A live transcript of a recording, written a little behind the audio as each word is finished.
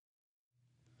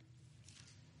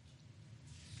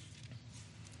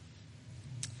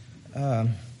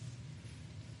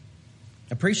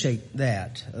appreciate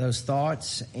those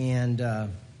thoughts,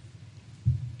 and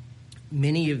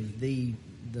many of the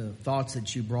thoughts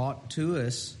that you brought to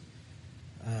us,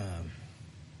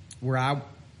 where I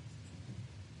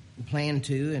plan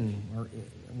to, and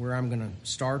where I'm going to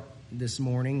start this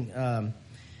morning,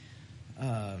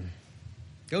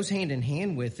 goes hand in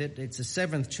hand with it. It's the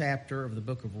 7th chapter of the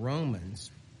book of Romans.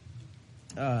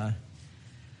 So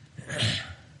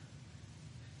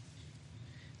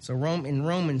in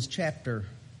Romans chapter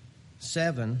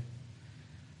 7,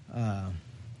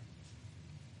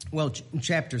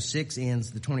 chapter 6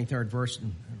 ends, the 23rd verse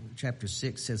in chapter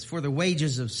 6 says, "For the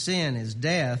wages of sin is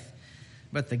death,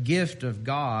 but the gift of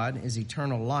God is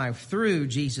eternal life through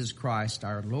Jesus Christ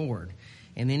our Lord."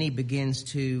 And then he begins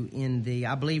to,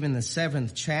 I believe in the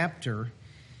 7th chapter,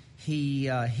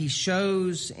 he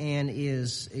shows and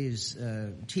is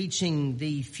teaching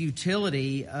the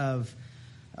futility of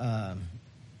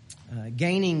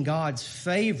gaining God's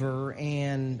favor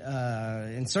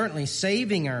and certainly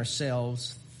saving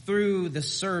ourselves through the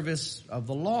service of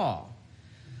the law.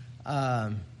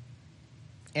 And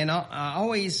I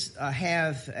always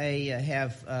have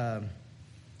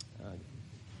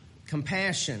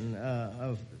compassion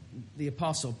of the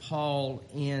Apostle Paul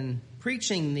in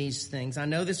preaching these things. I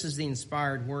know this is the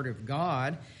inspired Word of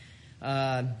God,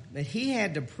 but he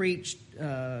had to preach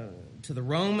to the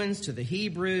Romans, to the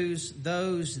Hebrews,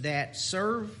 those that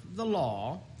serve the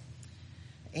law,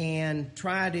 and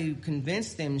try to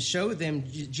convince them, show them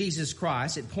Jesus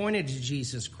Christ. It pointed to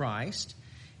Jesus Christ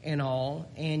and all,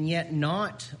 and yet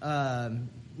not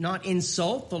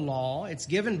insult the law. It's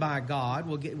given by God.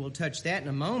 We'll touch that in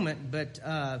a moment, but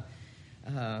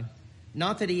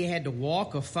not that he had to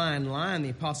walk a fine line.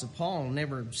 The Apostle Paul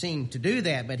never seemed to do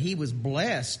that, but he was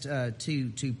blessed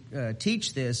to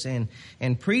teach this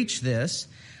and preach this.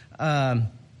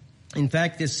 In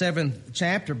fact, this 7th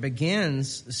chapter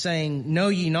begins saying, "Know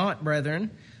ye not,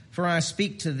 brethren, for I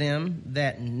speak to them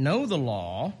that know the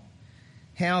law,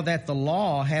 how that the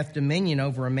law hath dominion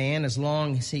over a man as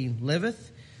long as he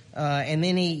liveth." And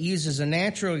then he uses a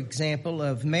natural example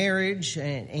of marriage,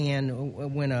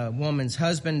 and when a woman's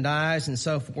husband dies and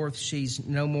so forth, she's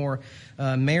no more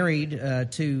married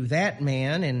to that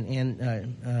man,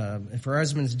 and if her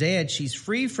husband's dead, she's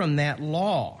free from that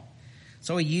law.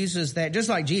 So he uses that, just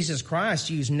like Jesus Christ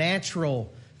used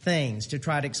natural things to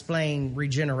try to explain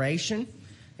regeneration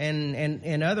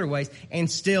and other ways, and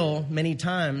still many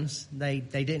times they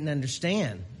didn't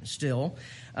understand still.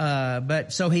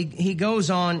 But so he goes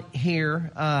on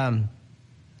here.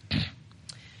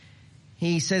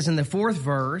 He says in the 4th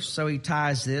verse, so he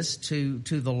ties this to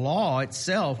the law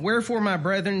itself. "Wherefore, my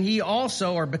brethren, ye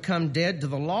also are become dead to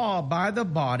the law by the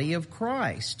body of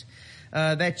Christ,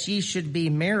 that ye should be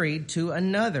married to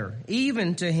another,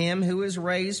 even to him who is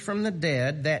raised from the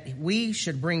dead, that we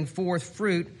should bring forth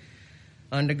fruit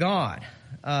unto God."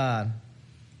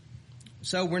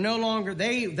 So we're no longer,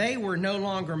 they were no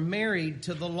longer married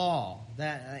to the law.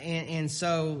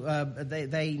 So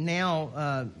they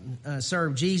now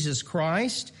serve Jesus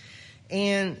Christ.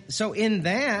 And so in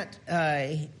that,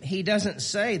 he doesn't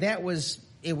say it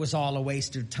was all a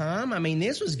waste of time. I mean,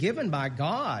 this was given by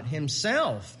God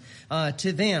himself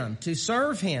to them to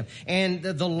serve him. And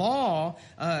the law,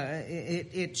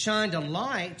 it shined a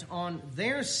light on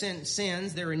their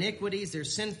sins, their iniquities, their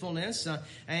sinfulness,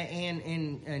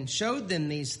 and showed them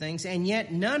these things. And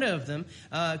yet none of them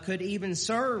could even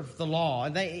serve the law.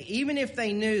 Even if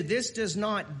they knew this does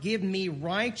not give me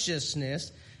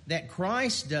righteousness that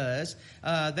Christ does,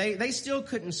 they still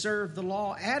couldn't serve the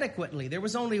law adequately. There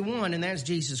was only one, and that's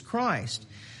Jesus Christ.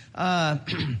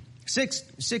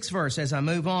 Sixth verse as I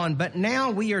move on. "But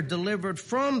now we are delivered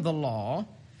from the law,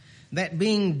 that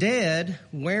being dead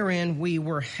wherein we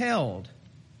were held,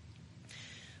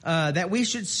 that we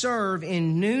should serve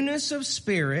in newness of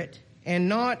spirit and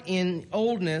not in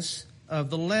oldness of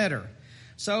the letter."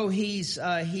 So he's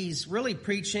really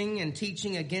preaching and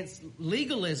teaching against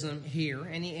legalism here,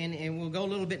 and we'll go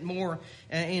a little bit more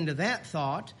into that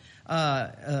thought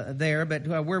there. But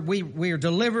we are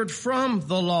delivered from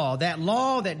the law, that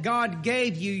law that God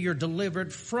gave you. You're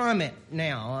delivered from it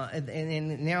now,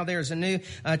 and now there's a new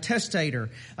testator.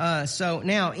 So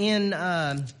now in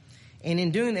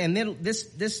doing, and then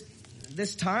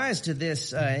this ties to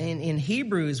this in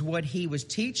Hebrews, what he was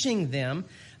teaching them.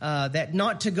 That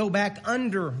not to go back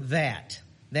under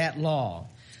that law.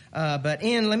 But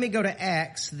let me go to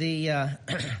Acts, the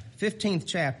 15th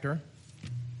chapter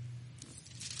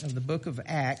of the book of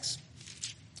Acts.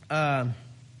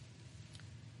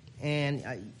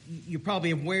 And you're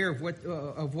probably aware of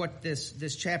what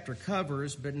this chapter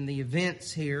covers, but in the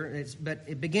events here, but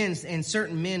it begins, and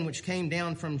certain men which came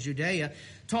down from Judea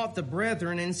taught the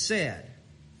brethren and said,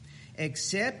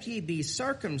 except ye be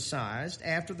circumcised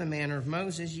after the manner of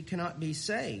Moses, ye cannot be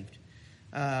saved.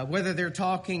 Whether they're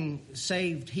talking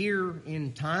saved here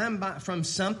in time from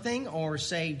something or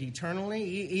saved eternally,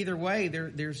 either way,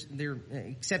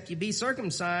 except you be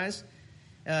circumcised,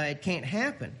 it can't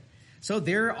happen. So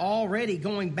they're already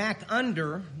going back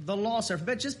under the law,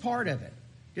 but just part of it.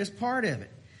 Just part of it.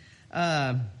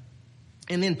 And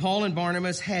then Paul and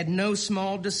Barnabas had no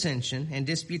small dissension and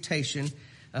disputation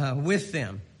with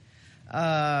them.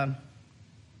 And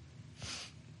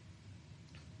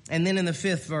then in the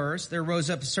 5th verse, there rose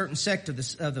up a certain sect of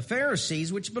the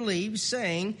Pharisees which believed,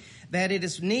 saying that it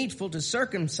is needful to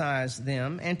circumcise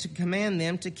them and to command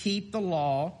them to keep the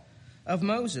law of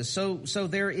Moses. So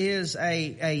there is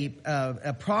a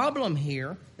problem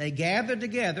here. They gathered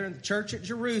together, the church at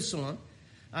Jerusalem,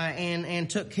 and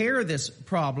took care of this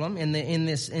problem in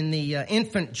the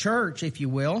infant church, if you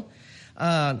will.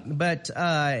 But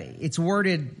it's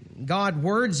worded, God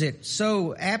words it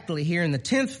so aptly here in the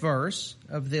 10th verse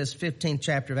of this 15th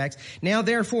chapter of Acts. Now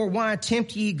therefore, why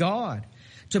tempt ye God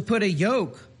to put a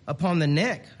yoke upon the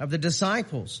neck of the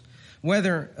disciples,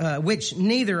 which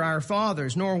neither our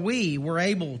fathers nor we were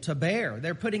able to bear?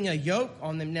 They're putting a yoke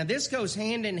on them. Now this goes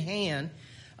hand in hand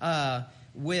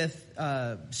with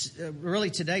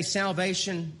really today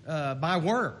salvation by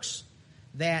works.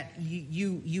 That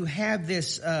you have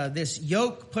this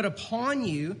yoke put upon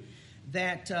you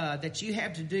that you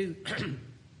have to do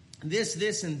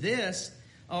this, and this,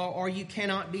 or you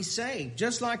cannot be saved.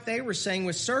 Just like they were saying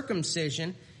with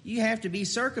circumcision, you have to be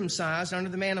circumcised under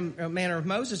the manner of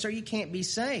Moses, or you can't be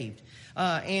saved.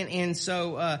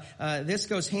 So this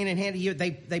goes hand in hand.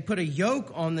 They put a yoke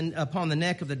upon the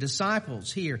neck of the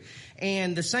disciples here,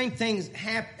 and the same thing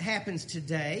happens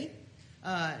today.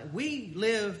 We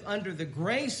live under the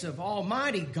grace of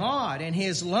Almighty God and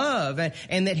His love,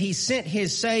 and that He sent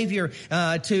His Savior,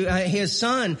 His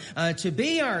Son, to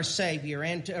be our Savior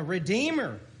and a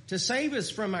Redeemer to save us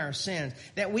from our sins,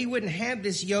 that we wouldn't have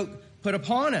this yoke put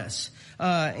upon us.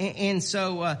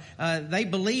 So they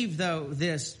believe, though,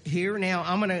 this here. Now,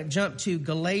 I'm going to jump to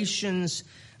Galatians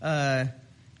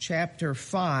chapter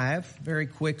 5 very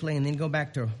quickly, and then go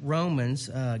back to Romans.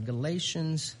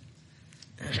 Galatians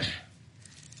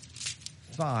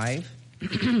 5.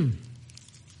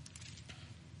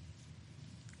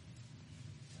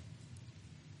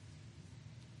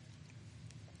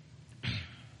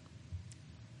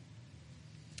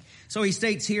 So he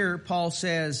states here, Paul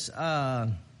says,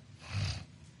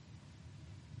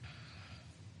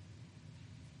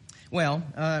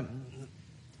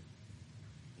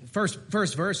 first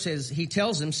verse says, he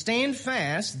tells them, stand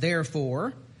fast,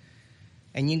 therefore,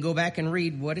 and you can go back and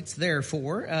read what it's there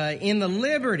for, in the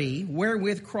liberty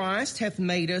wherewith Christ hath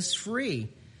made us free.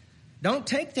 Don't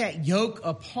take that yoke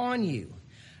upon you.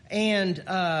 And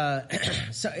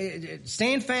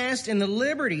stand fast in the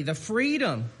liberty, the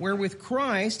freedom wherewith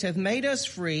Christ hath made us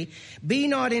free. Be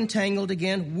not entangled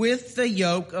again with the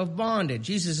yoke of bondage.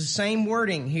 Uses the same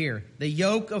wording here, the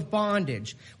yoke of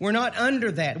bondage. We're not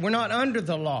under that. We're not under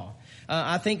the law.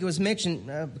 I think it was mentioned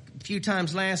a few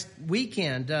times last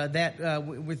weekend that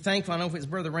we're thankful. I don't know if it's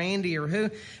Brother Randy or who,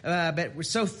 but we're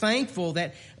so thankful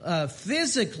that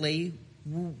physically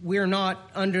we're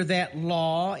not under that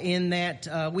law, in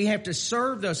that we have to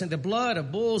serve those, and the blood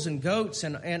of bulls and goats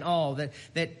and all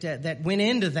that went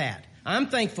into that. I'm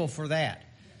thankful for that.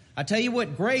 I tell you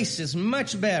what, grace is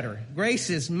much better. Grace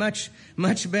is much,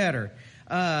 much better.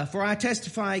 For I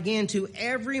testify again to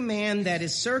every man that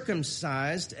is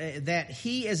circumcised that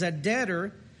he is a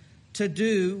debtor to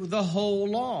do the whole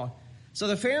law. So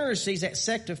the Pharisees, that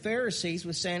sect of Pharisees,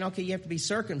 was saying, okay, you have to be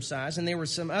circumcised. And there were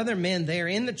some other men there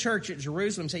in the church at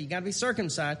Jerusalem saying, you got to be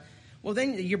circumcised. Well,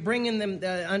 then you're bringing them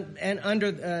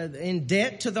in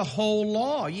debt to the whole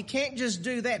law. You can't just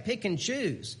do that, pick and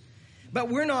choose. But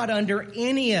we're not under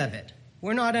any of it.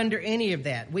 We're not under any of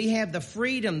that. We have the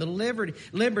freedom, the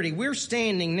liberty. We're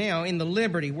standing now in the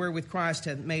liberty wherewith Christ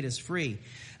hath made us free.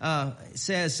 It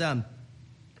says,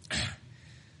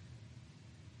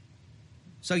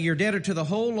 so you're debtor to the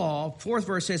whole law. 4th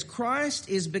verse says, Christ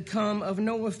is become of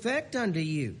no effect unto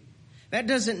you. That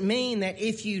doesn't mean that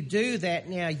if you do that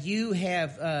now you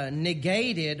have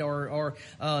negated or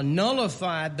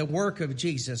nullified the work of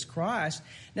Jesus Christ.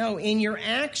 No, in your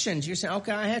actions you're saying,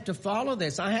 okay, I have to follow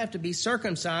this. I have to be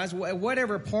circumcised,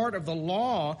 whatever part of the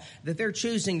law that they're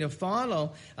choosing to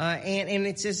follow. And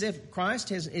it's as if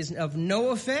Christ is of no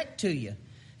effect to you.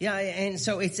 Yeah, and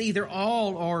so it's either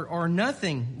all or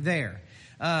nothing there.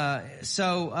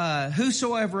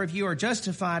 Whosoever of you are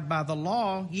justified by the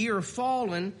law, ye are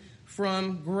fallen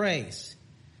from grace.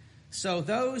 So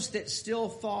those that still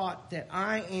thought that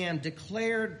I am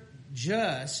declared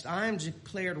just, I am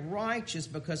declared righteous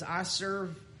because I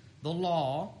serve the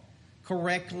law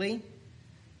correctly,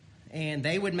 and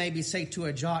they would maybe say to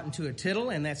a jot and to a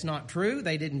tittle, and that's not true.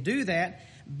 They didn't do that.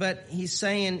 But he's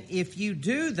saying, if you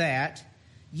do that,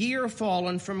 ye are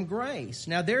fallen from grace.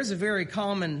 Now, there's a very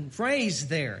common phrase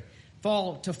there,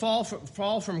 fall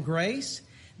from grace.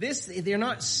 They're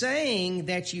not saying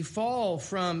that you fall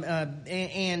from,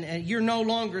 and you're no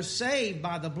longer saved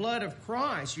by the blood of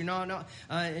Christ. You're no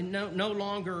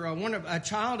longer a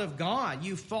child of God.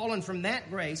 You've fallen from that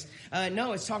grace.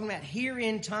 No, it's talking about here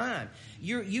in time.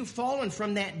 You've fallen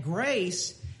from that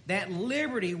grace, that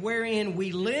liberty wherein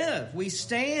we live, we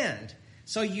stand.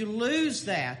 So you lose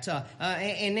that,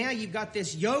 and now you've got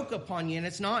this yoke upon you, and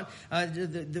it's not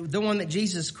the one that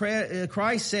Jesus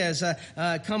Christ says,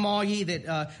 "Come all ye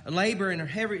that labor and are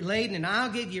heavy laden, and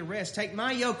I'll give you rest. Take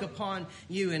my yoke upon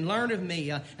you and learn of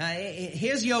me."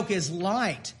 His yoke is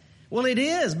light. Well, it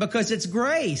is, because it's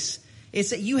grace.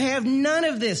 It's that you have none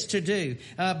of this to do.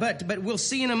 But we'll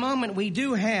see in a moment we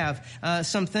do have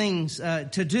some things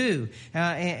to do.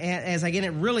 As I get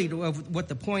it really to what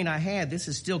the point I had, this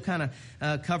is still kind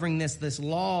of covering this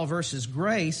law versus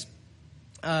grace.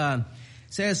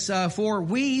 Says, "For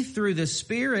we through the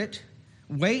Spirit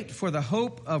wait for the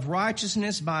hope of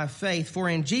righteousness by faith. For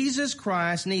in Jesus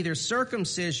Christ neither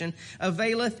circumcision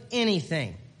availeth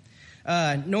anything,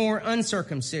 nor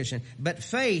uncircumcision, but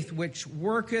faith which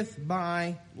worketh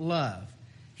by love."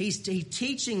 He's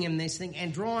teaching him this thing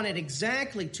and drawing it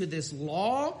exactly to this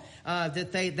law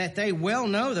that they well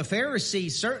know. The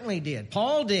Pharisees certainly did.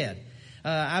 Paul did.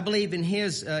 I believe in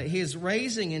his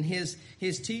raising and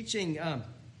his teaching.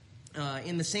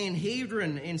 In the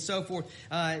Sanhedrin and so forth,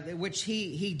 which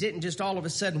he didn't just all of a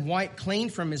sudden wipe clean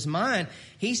from his mind.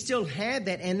 He still had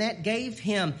that, and that gave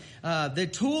him the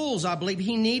tools, I believe,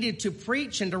 he needed to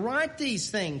preach and to write these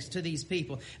things to these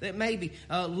people. That maybe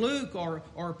Luke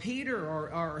or Peter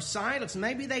or Silas,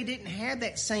 maybe they didn't have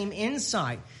that same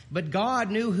insight, but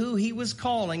God knew who he was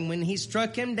calling when he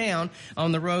struck him down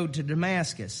on the road to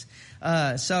Damascus.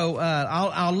 So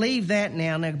I'll leave that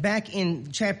now. Now back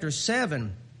in chapter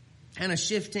 7. Kind of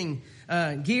shifting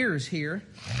gears here.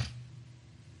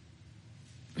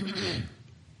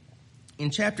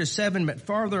 In chapter 7, but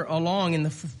farther along in the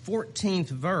 14th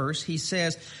verse, he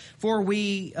says, "For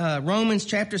we," Romans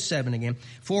chapter 7 again,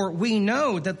 "for we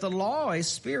know that the law is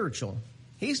spiritual."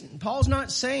 Paul's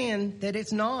not saying that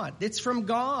it's not. It's from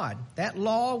God. That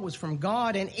law was from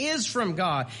God and is from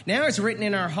God. Now it's written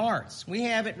in our hearts. We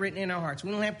have it written in our hearts. We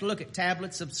don't have to look at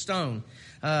tablets of stone.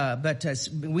 But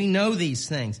we know these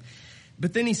things.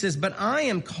 But then he says, "But I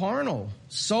am carnal,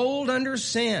 sold under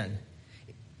sin."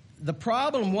 The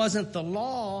problem wasn't the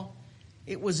law,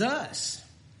 it was us.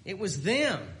 It was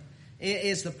them. It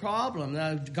is the problem.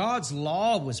 God's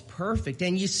law was perfect.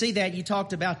 And you see that, you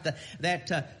talked about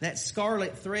that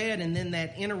scarlet thread and then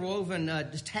that interwoven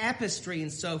tapestry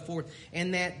and so forth,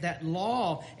 and that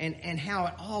law and how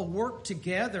it all worked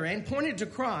together and pointed to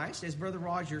Christ, as Brother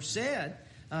Roger said.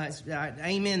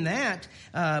 Amen that.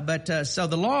 So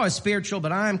the law is spiritual,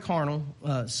 but I am carnal,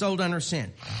 sold under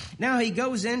sin. Now he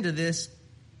goes into this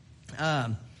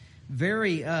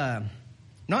very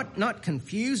not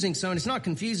confusing. So it's not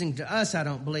confusing to us, I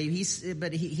don't believe.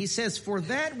 He says, "For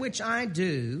that which I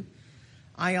do,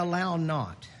 I allow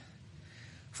not.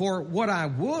 For what I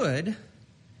would,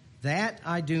 that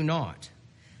I do not.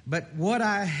 But what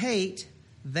I hate,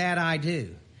 that I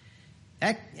do."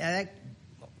 That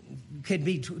could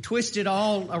be twisted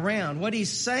all around. What he's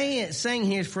saying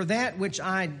here is, for that which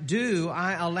I do,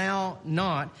 I allow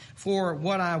not. For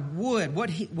what I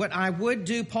would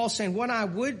do, Paul's saying, what I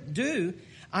would do,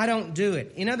 I don't do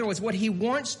it. In other words, what he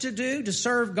wants to do to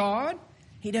serve God,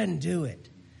 he doesn't do it.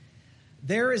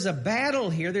 There is a battle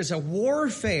here. There's a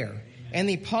warfare. And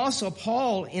the Apostle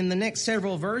Paul, in the next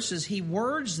several verses, he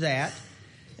words that.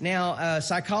 Now,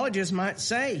 psychologists might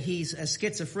say he's a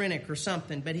schizophrenic or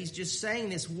something, but he's just saying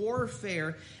this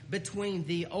warfare between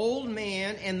the old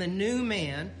man and the new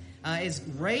man is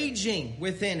raging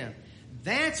within him.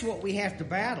 That's what we have to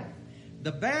battle.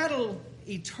 The battle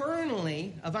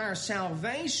eternally of our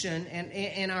salvation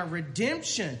and our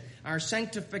redemption, our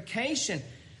sanctification,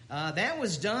 that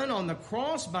was done on the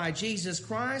cross by Jesus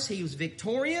Christ. He was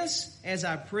victorious, as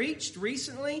I preached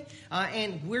recently,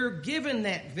 and we're given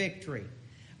that victory.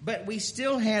 But we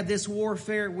still have this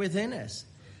warfare within us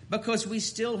because we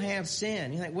still have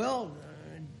sin. You think, well,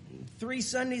 3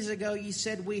 Sundays ago, you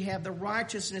said we have the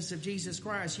righteousness of Jesus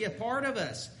Christ. Yeah, part of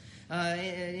us.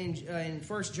 In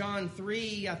 1 John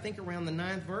 3, I think around the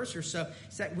 9th verse or so,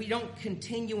 it's that we don't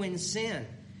continue in sin.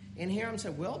 And here I'm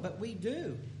saying, well, but we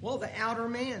do. Well, the outer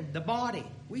man, the body,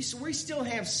 we still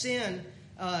have sin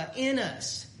in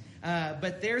us.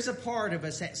 But there's a part of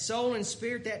us, that soul and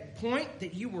spirit, that point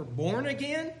that you were born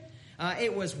again,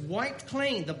 it was wiped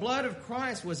clean. The blood of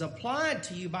Christ was applied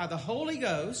to you by the Holy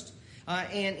Ghost.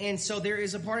 And so there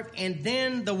is a part of, and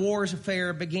then the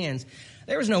warfare begins.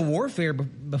 There was no warfare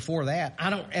before that. I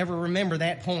don't ever remember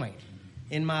that point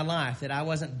in my life that I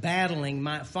wasn't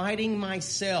fighting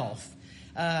myself.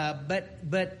 But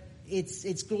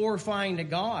it's glorifying to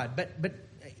God. But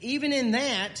even in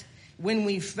that, when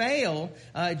we fail,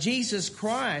 Jesus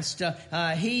Christ,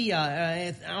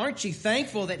 aren't you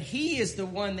thankful that He is the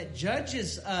one that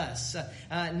judges us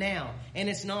now? And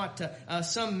it's not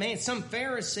some man, some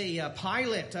Pharisee,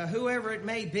 Pilate, whoever it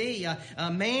may be,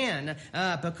 a man,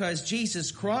 because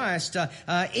Jesus Christ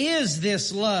is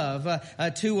this love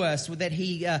to us, that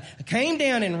He came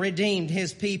down and redeemed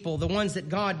His people, the ones that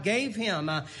God gave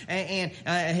Him, and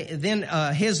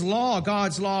then His law,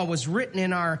 God's law, was written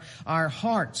in our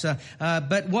hearts.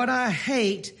 But what I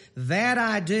hate, that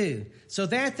I do. So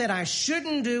that I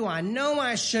shouldn't do, I know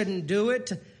I shouldn't do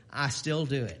it, I still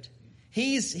do it.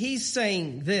 He's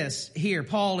saying this here,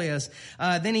 Paul is.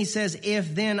 Then he says,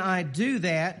 if then I do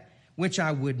that, which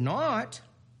I would not,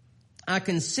 I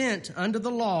consent unto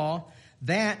the law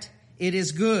that it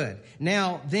is good.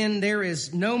 Now, then there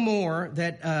is no more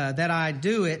that I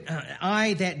do it,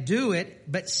 I that do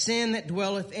it, but sin that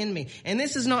dwelleth in me. And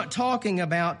this is not talking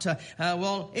about,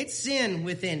 it's sin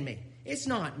within me. It's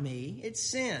not me, it's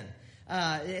sin.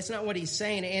 It's not what he's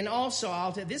saying. And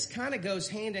also, this kind of goes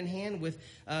hand in hand with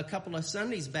a couple of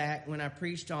Sundays back when I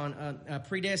preached on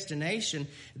predestination,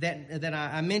 that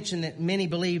I mentioned that many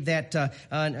believe that,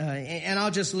 and I'll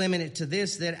just limit it to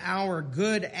this, that our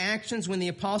good actions, when the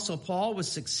Apostle Paul was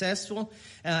successful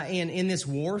in this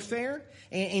warfare,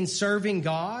 in serving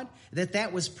God,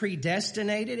 that was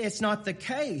predestinated. It's not the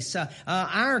case.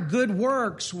 Our good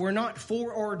works were not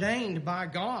foreordained by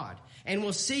God. And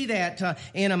we'll see that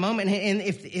in a moment. And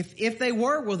if they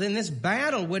were, well, then this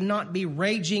battle would not be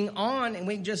raging on, and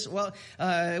we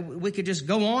could just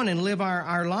go on and live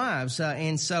our lives.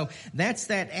 And so that's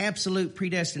that absolute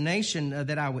predestination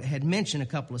that I had mentioned a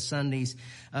couple of Sundays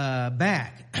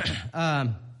back.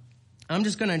 I'm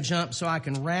just going to jump so I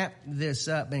can wrap this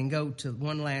up and go to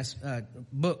one last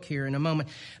book here in a moment.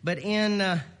 But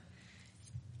at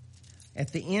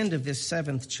the end of this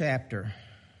 7th chapter,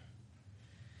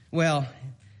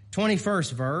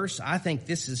 21st verse, I think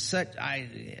this is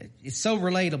it's so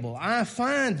relatable. I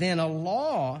find then a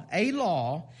law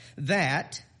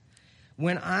that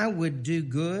when I would do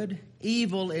good,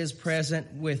 evil is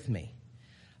present with me.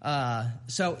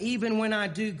 So even when I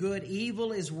do good,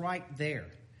 evil is right there.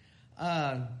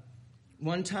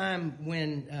 One time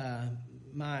when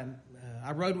I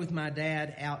rode with my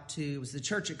dad it was the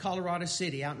church at Colorado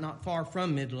City, out not far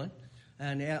from Midland.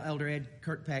 And Elder Ed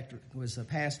Kirkpatrick was a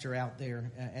pastor out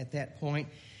there at that point.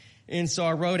 And so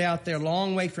I rode out there a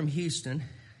long way from Houston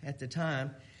at the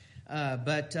time.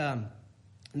 When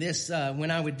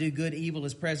I would do good, evil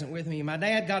is present with me. My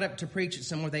dad got up to preach at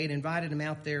somewhere. They had invited him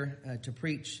out there to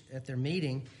preach at their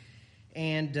meeting.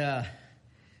 And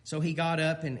so he got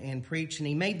up and preached, and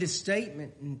he made this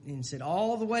statement and said,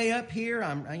 all the way up here,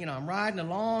 I'm riding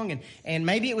along, and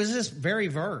maybe it was this very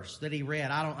verse that he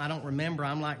read. I don't remember.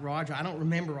 I'm like Roger. I don't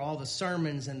remember all the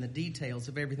sermons and the details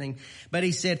of everything. But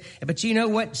he said, but you know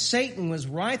what? Satan was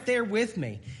right there with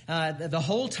me the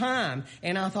whole time.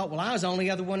 And I thought, well, I was the only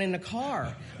other one in the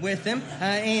car with him.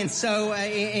 And so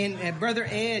Brother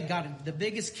Ed got the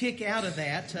biggest kick out of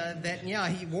that.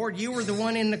 Ward, you were the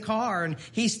one in the car, and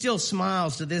he still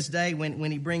smiles to this day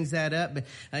when he brings that up. But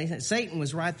Satan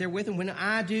was right there with him. When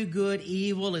I do good,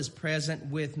 evil is present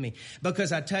with me.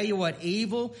 Because I tell you what,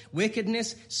 evil,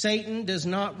 wickedness, Satan does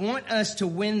not want us to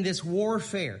win this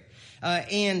warfare.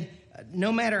 And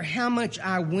no matter how much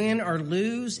I win or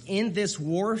lose in this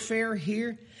warfare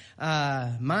here,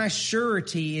 my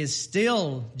surety is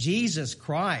still Jesus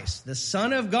Christ, the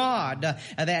Son of God,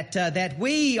 that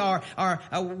we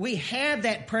we have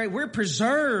that prayer. We're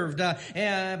preserved,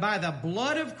 by the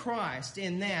blood of Christ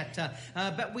in that.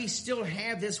 But we still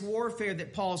have this warfare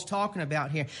that Paul's talking about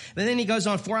here. But then he goes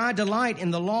on, for I delight in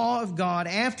the law of God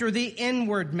after the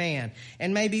inward man.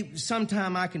 And maybe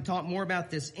sometime I can talk more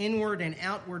about this inward and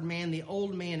outward man the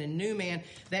old man and new man,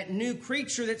 that new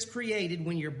creature that's created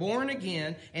when you're born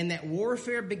again, and that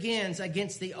warfare begins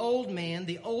against the old man,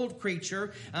 the old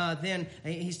creature. Then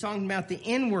he's talking about the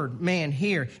inward man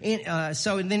here.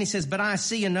 So then he says, but I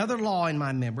see another law in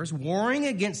my members, warring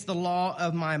against the law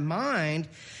of my mind,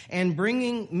 and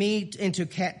bringing me into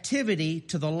captivity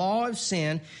to the law of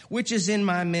sin, which is in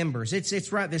my members.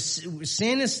 It's right. This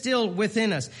sin is still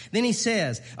within us. Then he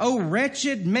says, "O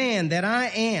wretched man that I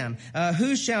am,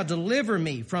 who shall deliver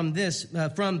me from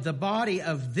the body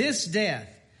of this death?"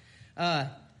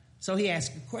 So he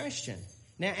asks a question.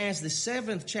 Now, as the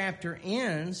 7th chapter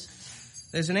ends,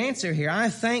 there's an answer here. I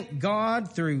thank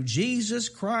God through Jesus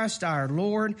Christ our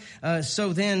Lord.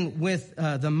 So then with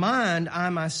the mind, I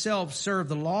myself serve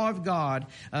the law of God,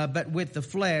 but with the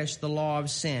flesh, the law of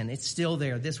sin. It's still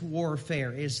there. This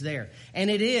warfare is there. And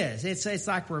it is. It's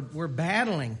like we're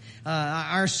battling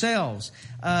ourselves.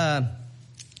 Now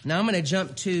I'm going to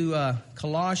jump to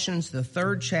Colossians, the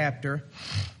 3rd chapter.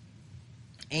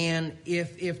 And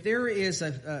if there is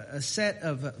a set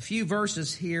of a few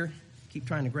verses here, keep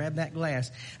trying to grab that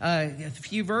glass. A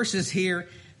few verses here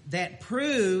that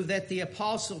prove that the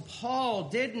Apostle Paul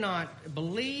did not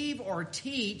believe or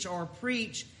teach or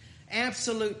preach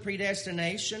absolute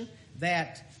predestination,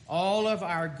 that all of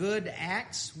our good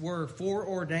acts were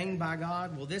foreordained by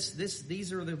God. Well,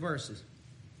 these are the verses.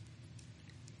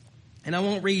 And I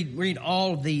won't read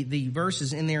all of the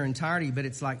verses in their entirety, but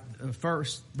it's like the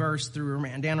first verse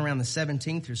down around the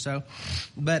 17th or so.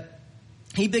 But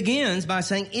he begins by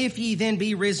saying, if ye then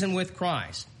be risen with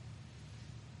Christ.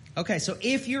 Okay, so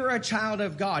if you're a child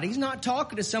of God, he's not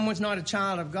talking to someone who's not a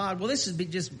child of God. Well, this would be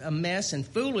just a mess and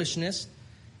foolishness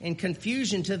and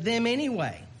confusion to them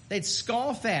anyway. They'd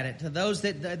scoff at it, to those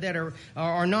that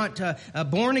are not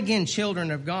born again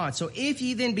children of God. So if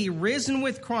ye then be risen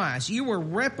with Christ, you were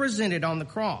represented on the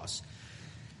cross.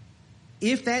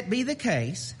 If that be the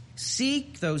case,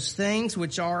 seek those things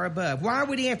which are above. Why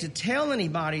would he have to tell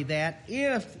anybody that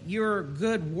if your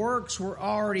good works were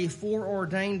already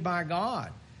foreordained by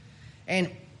God?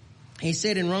 And he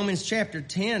said in Romans chapter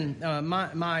 10,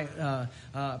 my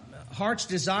heart's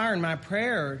desire and my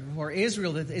prayer for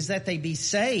Israel is that they be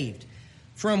saved.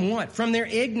 From what? From their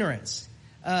ignorance.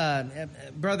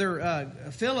 Brother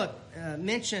Philip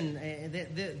mentioned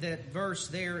that verse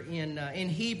there in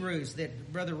Hebrews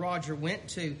that Brother Roger went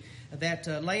to, that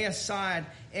lay aside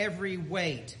every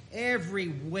weight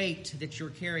that you're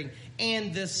carrying,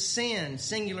 and the sin,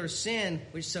 singular sin,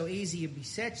 which so easy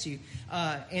besets you.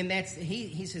 And that's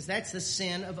he says that's the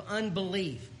sin of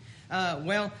unbelief.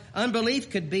 Well, unbelief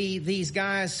could be these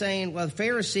guys saying, well, the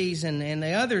Pharisees and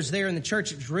the others there in the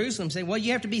church at Jerusalem say, well,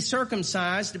 you have to be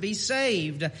circumcised to be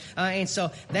saved. And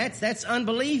so that's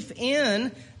unbelief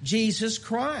in Jesus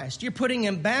Christ. You're putting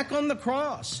him back on the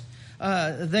cross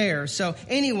there. So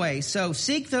anyway, so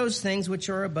seek those things which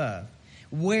are above,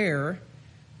 where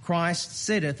Christ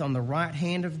sitteth on the right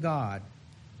hand of God.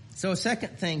 So a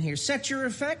second thing here, set your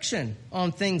affection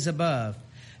on things above,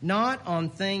 not on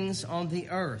things on the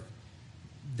earth.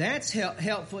 That's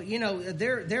helpful. You know,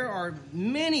 there are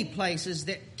many places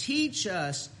that teach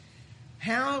us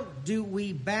how do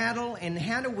we battle and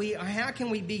how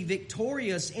can we be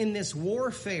victorious in this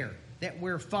warfare that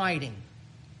we're fighting.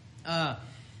 So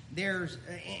this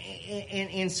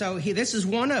is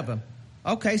one of them.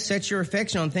 Okay, set your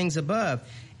affection on things above.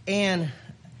 And,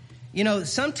 you know,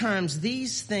 sometimes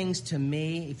these things to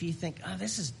me, if you think, oh,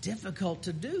 this is difficult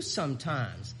to do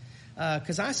sometimes,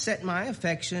 because I set my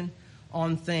affection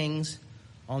on things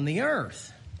on the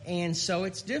earth. And so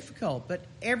it's difficult. But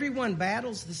everyone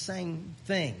battles the same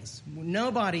things.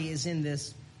 Nobody is in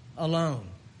this alone.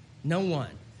 No one.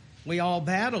 We all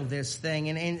battle this thing.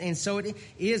 And so it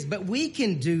is. But we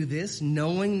can do this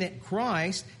knowing that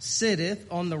Christ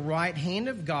sitteth on the right hand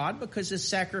of God because his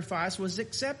sacrifice was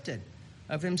accepted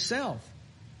of himself.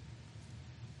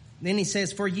 Then he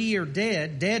says, for ye are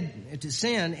dead to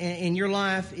sin, and your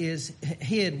life is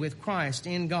hid with Christ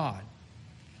in God.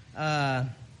 Then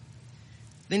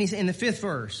he's in the 5th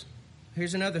verse.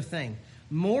 Here's another thing.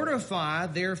 Mortify,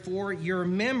 therefore, your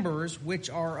members which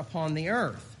are upon the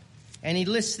earth. And he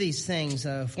lists these things,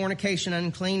 fornication,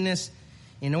 uncleanness,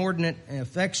 inordinate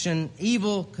affection,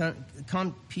 evil,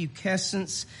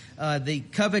 concupiscence, the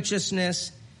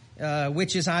covetousness,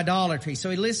 which is idolatry. So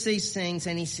he lists these things,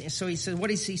 and he says, what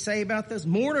does he say about those?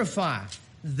 Mortify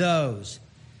those.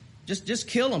 Just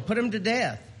kill them, put them to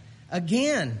death.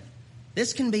 Again,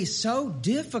 this can be so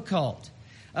difficult,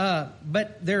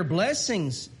 but there are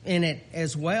blessings in it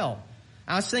as well.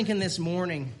 I was thinking this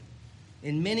morning,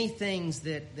 in many things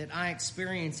that I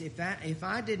experience, if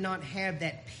I did not have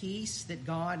that peace that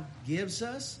God gives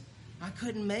us, I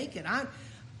couldn't make it.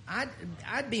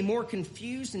 I'd be more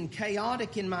confused and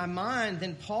chaotic in my mind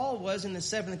than Paul was in the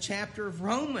 7th chapter of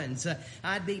Romans.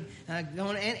 I'd be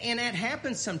going, and that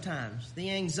happens sometimes. The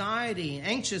anxiety,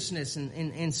 anxiousness,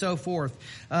 and so forth.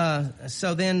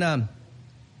 So then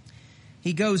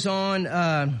he goes on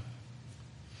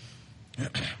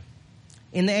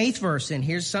in the 8th verse, and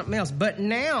here's something else. But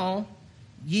now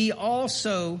ye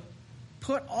also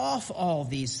put off all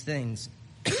these things.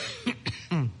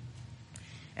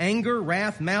 Anger,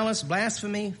 wrath, malice,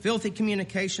 blasphemy, filthy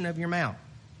communication of your mouth.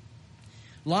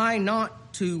 Lie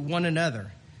not to one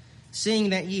another, seeing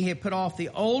that ye have put off the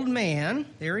old man.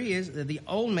 There he is, the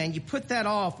old man. You put that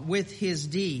off with his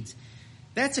deeds.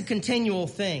 That's a continual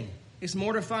thing. It's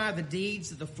mortify the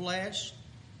deeds of the flesh.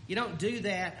 You don't do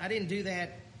that. I didn't do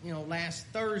that, last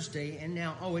Thursday, and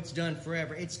now, it's done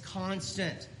forever. It's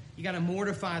constant. You got to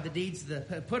mortify the deeds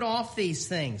of put off these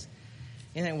things.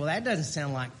 And then, that doesn't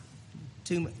sound like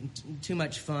too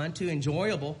much fun, too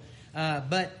enjoyable.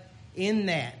 But in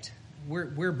that,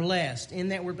 we're blessed. In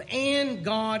that, and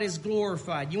God is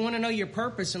glorified. You want to know your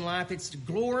purpose in life? It's to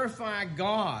glorify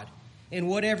God in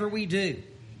whatever we do.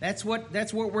 That's what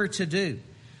we're to do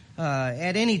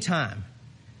at any time.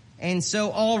 And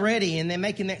so already, and then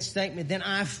making that statement, then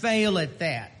I fail at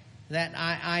that. That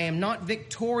I am not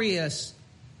victorious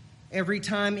every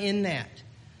time in that.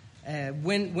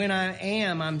 When I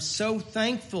am, I'm so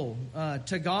thankful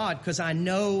to God because I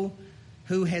know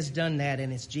who has done that,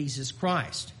 and it's Jesus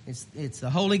Christ. It's the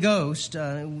Holy Ghost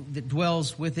that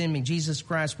dwells within me, Jesus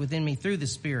Christ within me through the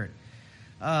Spirit.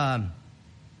 And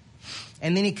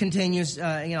then he continues,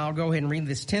 I'll go ahead and read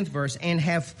this 10th verse. And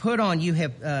have put on,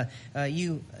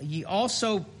 you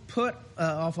also put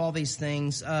off all these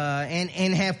things,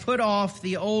 and have put off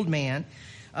the old man,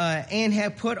 and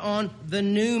have put on the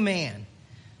new man.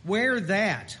 Wear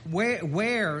that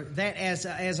as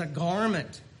a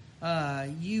garment.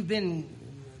 You've been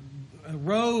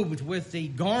robed with the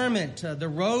garment, the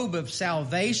robe of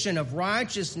salvation, of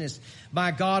righteousness by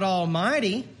God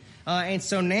Almighty. And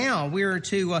so now we're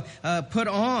to put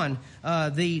on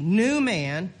the new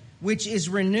man, which is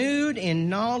renewed in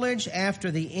knowledge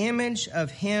after the image of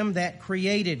him that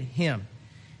created him.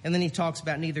 And then he talks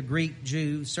about neither Greek,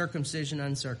 Jew, circumcision,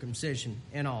 uncircumcision,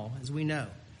 and all, as we know.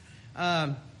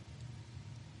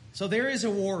 So there is a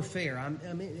warfare.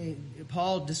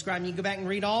 Paul described, you can go back and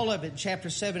read all of it, chapter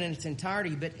 7 in its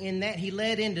entirety, but in that he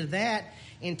led into that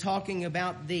in talking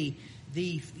about the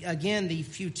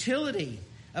futility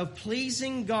of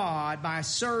pleasing God by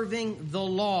serving the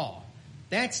law.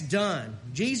 That's done.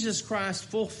 Jesus Christ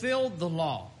fulfilled the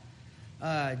law.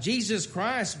 Jesus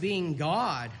Christ, being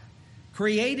God,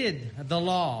 created the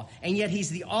law, and yet he's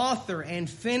the author and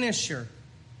finisher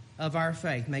of our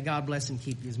faith. May God bless and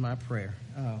keep you is my prayer.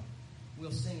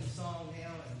 We'll sing a song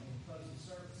now.